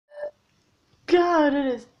God, it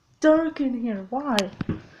is dark in here. Why?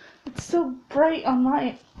 It's so bright on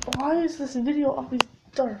my... Why is this video always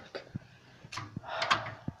dark?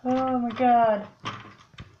 Oh my god.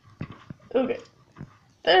 Okay.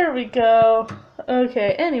 There we go.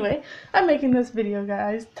 Okay, anyway, I'm making this video,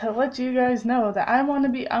 guys, to let you guys know that I'm gonna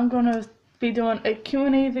be doing a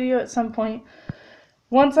Q&A video at some point.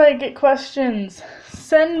 Once I get questions,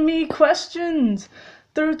 send me questions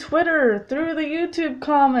through Twitter, through the YouTube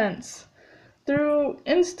comments, through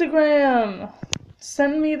Instagram.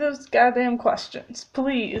 Send me those goddamn questions,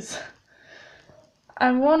 please.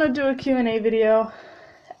 I want to do a Q&A video,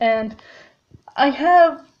 and I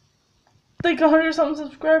have like 100 something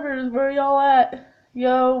subscribers. Where y'all at?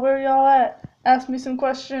 Yo, where y'all at? Ask me some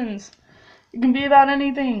questions. It can be about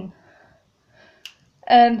anything.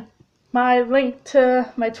 And my link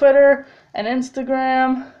to my Twitter and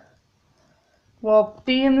Instagram will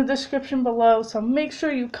be in the description below, so make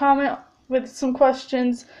sure you comment with some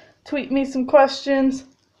questions, tweet me some questions,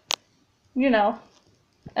 you know,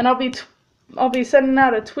 and I'll be sending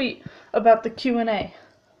out a tweet about the Q&A.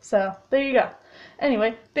 So, there you go.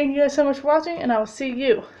 Anyway, thank you guys so much for watching, and I will see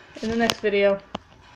you in the next video.